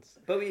questions.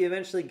 But we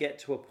eventually get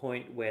to a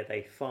point where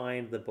they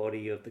find the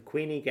body of the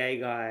Queenie gay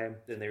guy.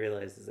 Then they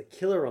realize there's a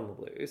killer on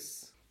the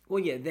loose.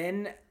 Well, yeah,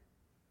 then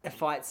a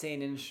fight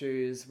scene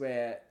ensues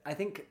where I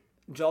think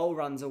Joel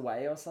runs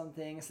away or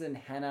something. So then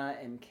Hannah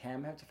and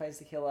Cam have to face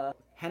the killer.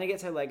 Hannah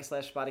gets her leg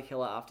slashed by the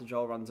killer after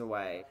Joel runs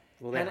away.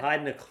 Well, they hide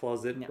in a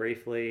closet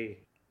briefly.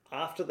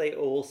 After they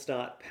all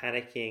start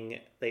panicking,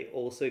 they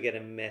also get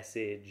a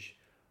message,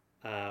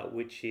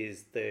 which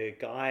is the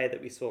guy that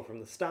we saw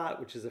from the start,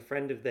 which is a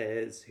friend of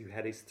theirs who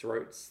had his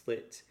throat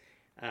slit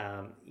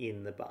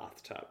in the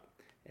bathtub.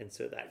 And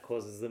so that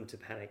causes them to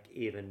panic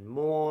even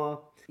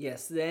more.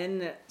 Yes,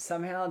 then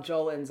somehow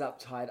Joel ends up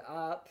tied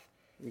up.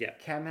 Yeah.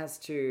 Cam has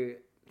to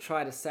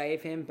try to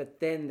save him, but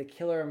then the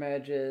killer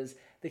emerges.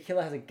 The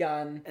killer has a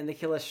gun, and the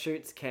killer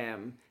shoots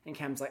Cam. And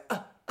Cam's like,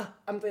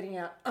 I'm bleeding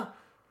out.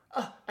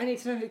 I need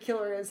to know who the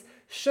killer is.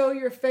 Show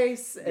your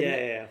face.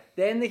 And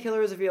Then the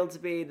killer is revealed to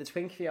be the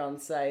twink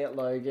fiance at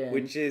Logan.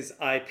 Which is,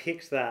 I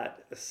picked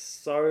that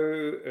so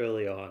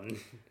early on.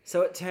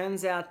 So it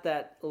turns out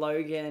that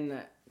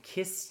Logan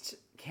kissed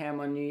Cam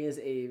on New Year's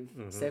Eve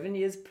 7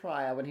 years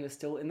prior when he was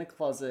still in the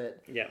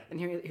closet. Yeah. And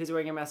he was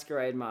wearing a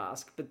masquerade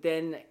mask. But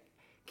then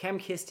Cam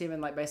kissed him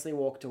and basically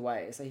walked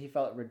away. So he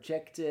felt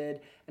rejected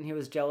and he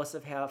was jealous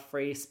of how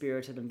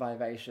free-spirited and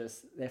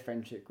vivacious their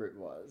friendship group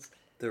was.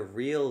 The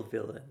real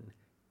villain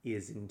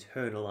is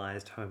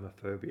internalized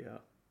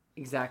homophobia.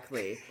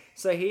 Exactly.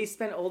 So he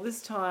spent all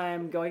this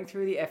time going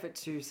through the effort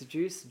to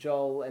seduce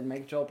Joel and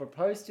make Joel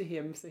propose to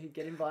him so he'd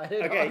get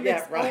invited on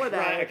this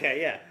holiday.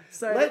 Okay, yeah.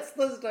 So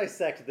let's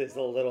dissect this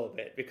a little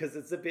bit because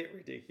it's a bit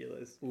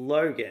ridiculous.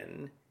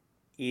 Logan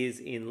is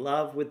in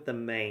love with the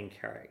main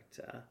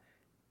character,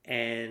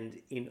 and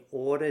in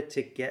order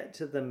to get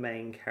to the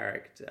main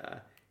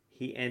character,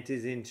 he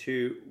enters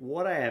into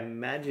what I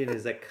imagine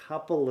is a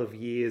couple of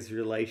years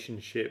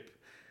relationship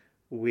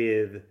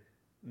with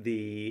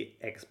the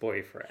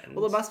ex-boyfriend.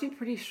 Well, it must be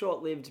pretty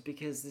short-lived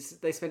because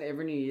they spent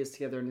every New Year's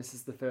together and this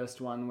is the first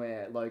one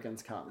where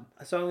Logan's come.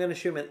 So I'm going to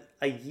assume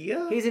a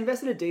year? He's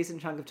invested a decent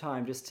chunk of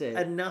time just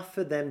to... Enough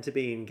for them to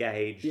be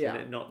engaged and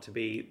it not to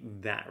be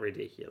that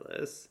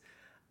ridiculous.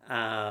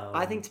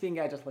 I think to be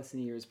engaged after less than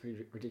a year is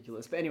pretty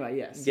ridiculous. But anyway,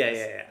 yes.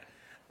 Yeah.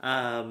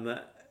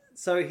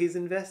 So he's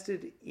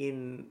invested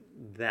in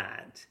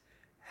that,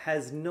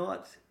 has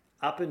not,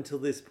 up until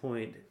this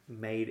point,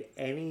 made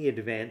any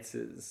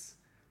advances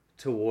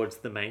towards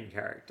the main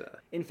character.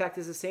 In fact,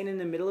 there's a scene in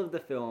the middle of the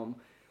film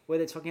where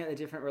they're talking about the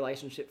different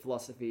relationship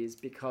philosophies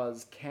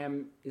because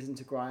Cam is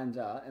into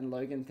Grindr and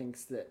Logan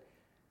thinks that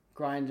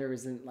Grindr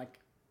isn't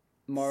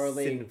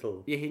morally...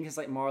 sinful. Yeah, he thinks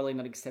it's morally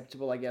not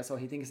acceptable, I guess, or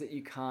he thinks that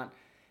you can't...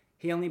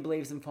 He only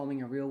believes in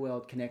forming a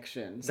real-world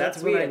connection. So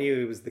that's when I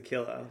knew he was the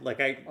killer.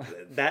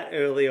 That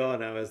early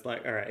on, I was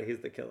like, all right, he's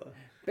the killer.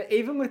 But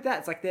even with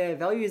that, it's their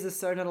values are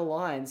so not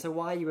aligned, so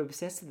why are you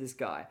obsessed with this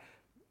guy?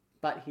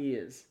 But he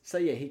is. So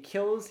yeah, he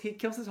kills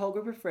his whole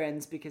group of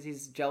friends because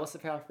he's jealous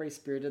of how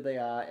free-spirited they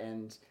are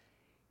and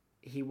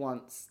he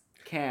wants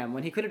Cam,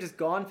 when he could have just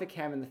gone for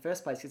Cam in the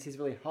first place because he's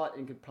really hot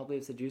and could probably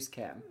have seduced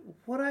Cam.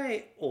 What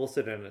I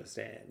also don't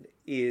understand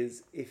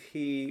is if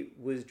he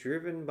was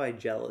driven by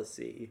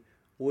jealousy...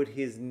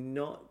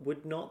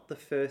 Would not the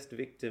first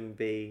victim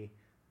be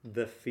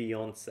the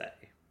fiancé?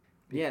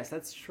 Yes,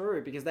 that's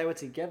true, because they were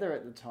together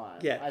at the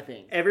time, I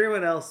think.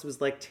 Everyone else was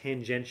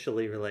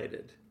tangentially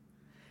related.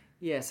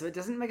 Yeah, so it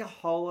doesn't make a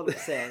whole lot of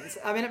sense.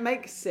 I mean, it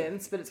makes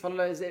sense, but it's one of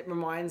those, it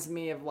reminds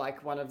me of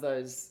one of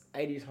those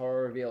 80s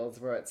horror reveals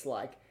where it's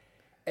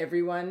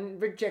everyone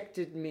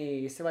rejected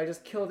me, so I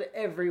just killed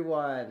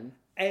everyone.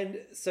 And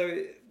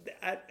so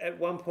at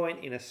one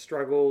point in a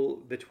struggle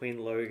between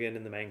Logan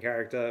and the main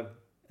character...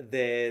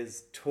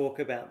 There's talk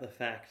about the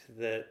fact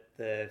that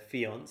the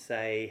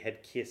fiancé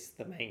had kissed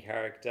the main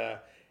character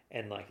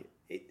and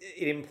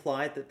it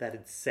implied that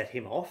had set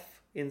him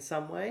off in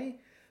some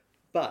way.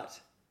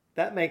 But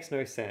that makes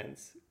no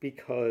sense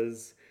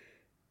because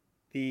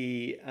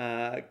the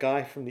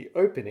guy from the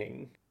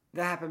opening...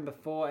 That happened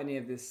before any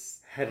of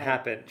this had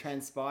happened.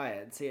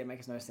 Transpired. See, it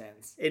makes no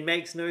sense. It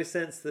makes no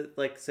sense that,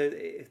 like, so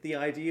if the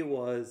idea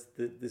was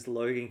that this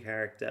Logan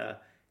character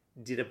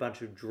did a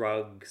bunch of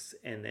drugs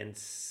and then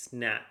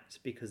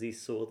snapped because he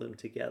saw them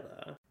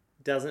together,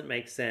 doesn't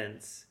make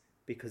sense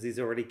because he's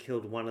already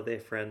killed one of their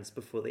friends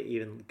before they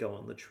even go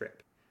on the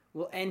trip.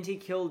 Well, and he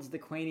killed the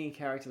Queenie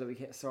character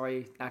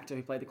actor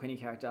who played the Queenie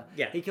character.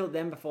 Yeah. He killed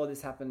them before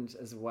this happened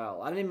as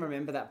well. I don't even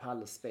remember that part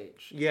of the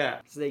speech. Yeah.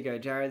 So there you go,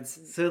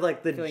 Jared's... So,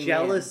 like, the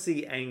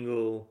jealousy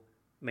angle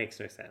makes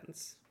no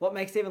sense. What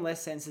makes even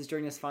less sense is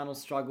during this final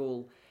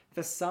struggle,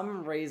 for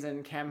some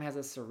reason, Cam has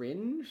a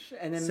syringe,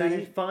 and then...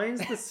 he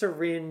finds the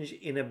syringe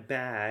in a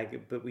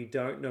bag, but we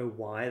don't know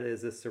why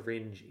there's a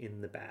syringe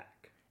in the bag.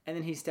 And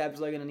then he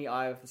stabs Logan in the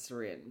eye with the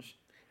syringe.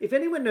 If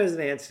anyone knows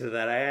an answer to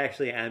that, I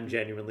actually am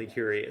genuinely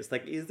curious.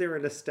 Like, is there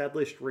an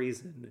established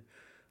reason?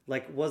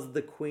 Like, was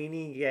the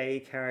Queenie gay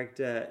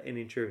character an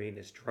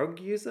intravenous drug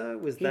user?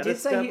 Was that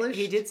established?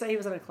 He did say he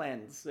was on a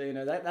cleanse. So, you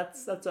know,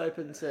 that's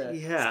open to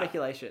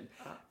speculation.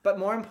 But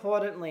more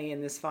importantly, in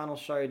this final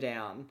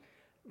showdown,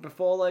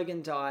 before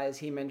Logan dies,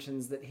 he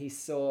mentions that he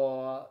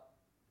saw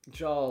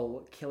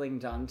Joel killing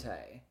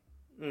Dante.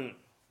 Mm.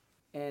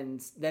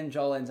 And then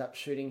Joel ends up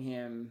shooting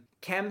him.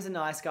 Cam's a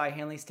nice guy. He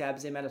only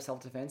stabs him out of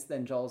self-defense.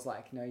 Then Joel's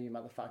like, no, you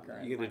motherfucker.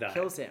 And You're gonna die.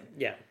 Kills him.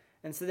 Yeah.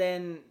 And so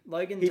then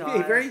Logan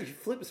dies. He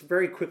flips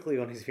very quickly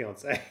on his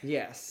fiancée.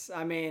 Yes.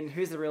 I mean,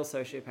 who's the real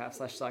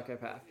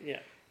sociopath/psychopath? Yeah.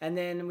 And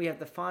then we have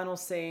the final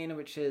scene,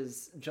 which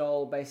is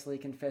Joel basically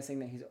confessing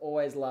that he's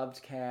always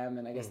loved Cam,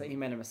 and I guess that he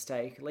made a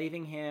mistake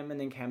leaving him. And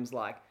then Cam's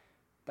like,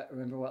 but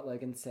remember what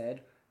Logan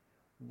said?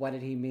 What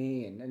did he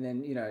mean? And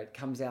then, you know, it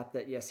comes out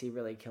that, yes, he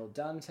really killed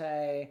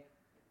Dante.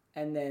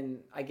 And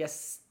then, I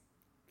guess...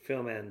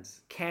 Film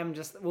ends. Cam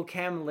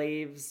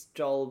leaves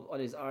Joel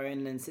on his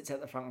own and sits at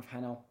the front with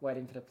Hannah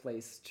waiting for the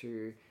police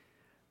to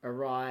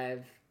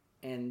arrive.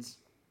 And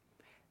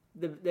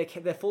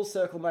the full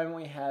circle moment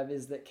we have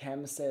is that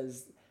Cam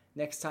says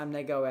next time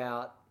they go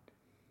out,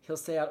 he'll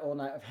stay out all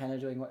night with Hannah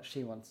doing what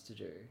she wants to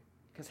do.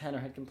 Because Hannah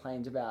had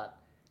complained about...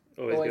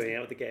 Always going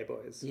out with the gay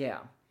boys. Yeah.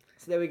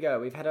 So there we go.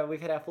 We've had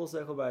our full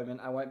circle moment.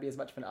 I won't be as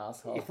much of an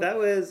asshole. If that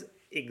was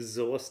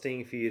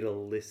exhausting for you to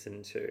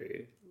listen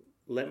to,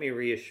 let me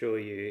reassure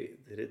you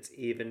that it's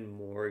even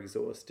more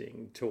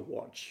exhausting to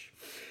watch.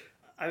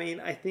 I mean,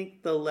 I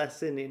think the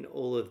lesson in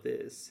all of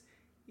this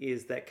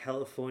is that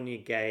California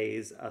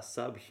gays are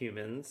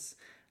subhumans,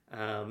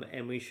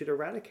 and we should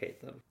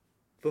eradicate them.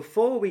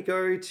 Before we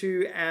go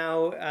to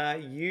our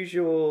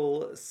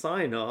usual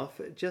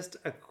sign-off, just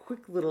a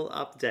quick little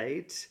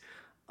update.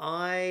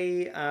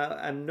 I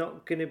am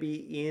not going to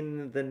be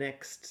in the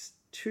next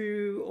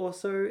 2 or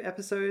so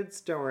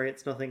episodes. Don't worry,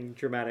 it's nothing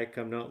dramatic.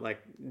 I'm not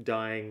like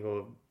dying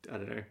or, I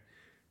don't know,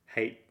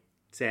 hate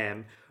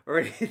Sam or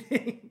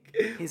anything.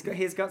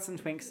 He's got some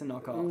twinks to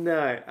knock off.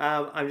 No,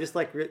 I'm just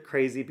like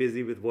crazy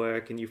busy with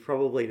work, and you've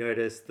probably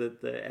noticed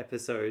that the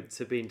episodes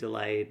have been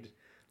delayed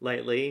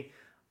lately.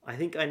 I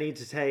think I need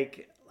to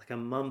take like a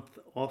month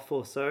off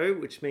or so,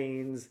 which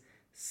means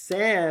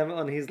Sam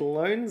on his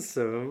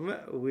lonesome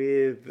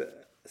with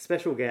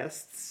special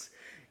guests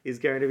is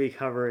going to be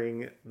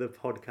covering the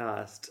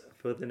podcast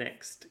for the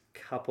next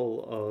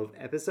couple of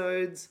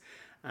episodes.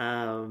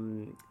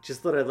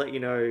 Just thought I'd let you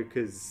know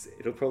because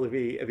it'll probably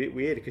be a bit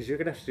weird because you're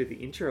going to have to do the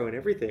intro and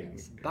everything.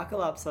 Buckle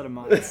up,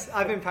 sodomites.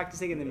 I've been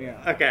practicing in the mirror.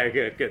 Okay,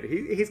 good.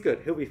 He's good.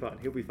 He'll be fine.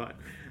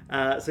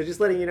 So just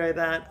letting you know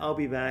that I'll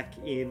be back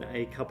in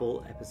a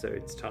couple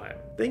episodes' time.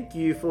 Thank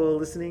you for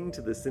listening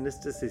to the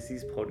Sinister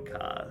Sissies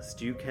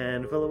podcast. You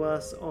can follow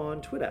us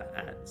on Twitter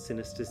at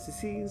Sinister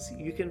Sissies.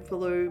 You can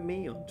follow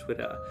me on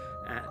Twitter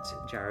at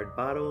Jared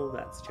Bartle.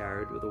 That's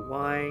Jared with a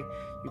Y.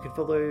 You can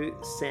follow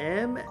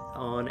Sam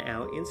on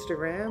our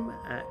Instagram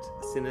at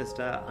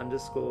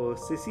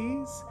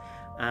Sinister_Sissies.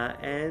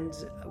 And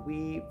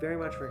we very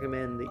much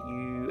recommend that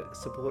you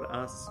support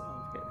us.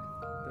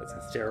 That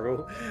sounds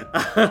terrible.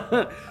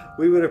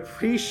 We would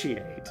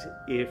appreciate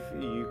if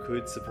you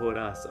could support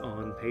us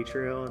on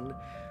Patreon.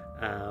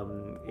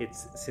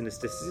 It's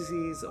Sinister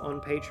Sissies on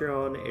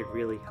Patreon. It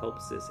really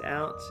helps us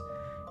out.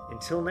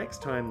 Until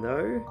next time,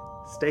 though,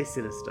 stay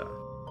sinister.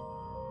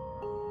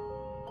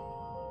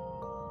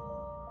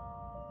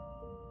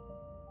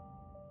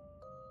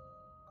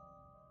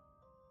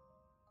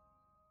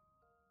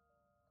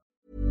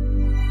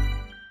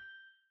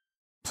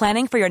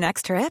 Planning for your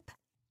next trip?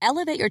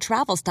 Elevate your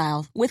travel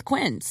style with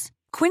Quince.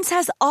 Quince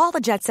has all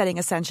the jet-setting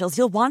essentials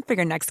you'll want for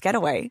your next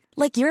getaway,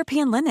 like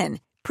European linen,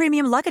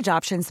 premium luggage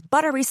options,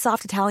 buttery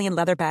soft Italian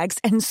leather bags,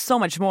 and so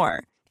much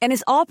more. And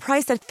is all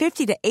priced at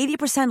 50 to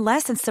 80%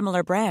 less than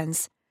similar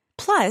brands.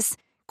 Plus,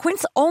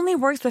 Quince only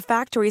works with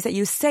factories that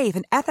use safe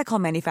and ethical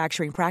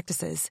manufacturing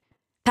practices.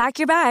 Pack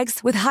your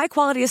bags with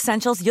high-quality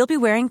essentials you'll be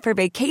wearing for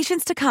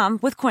vacations to come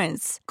with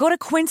Quince. Go to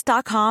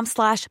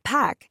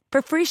quince.com/pack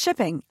for free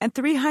shipping and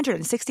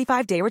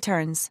 365-day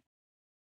returns.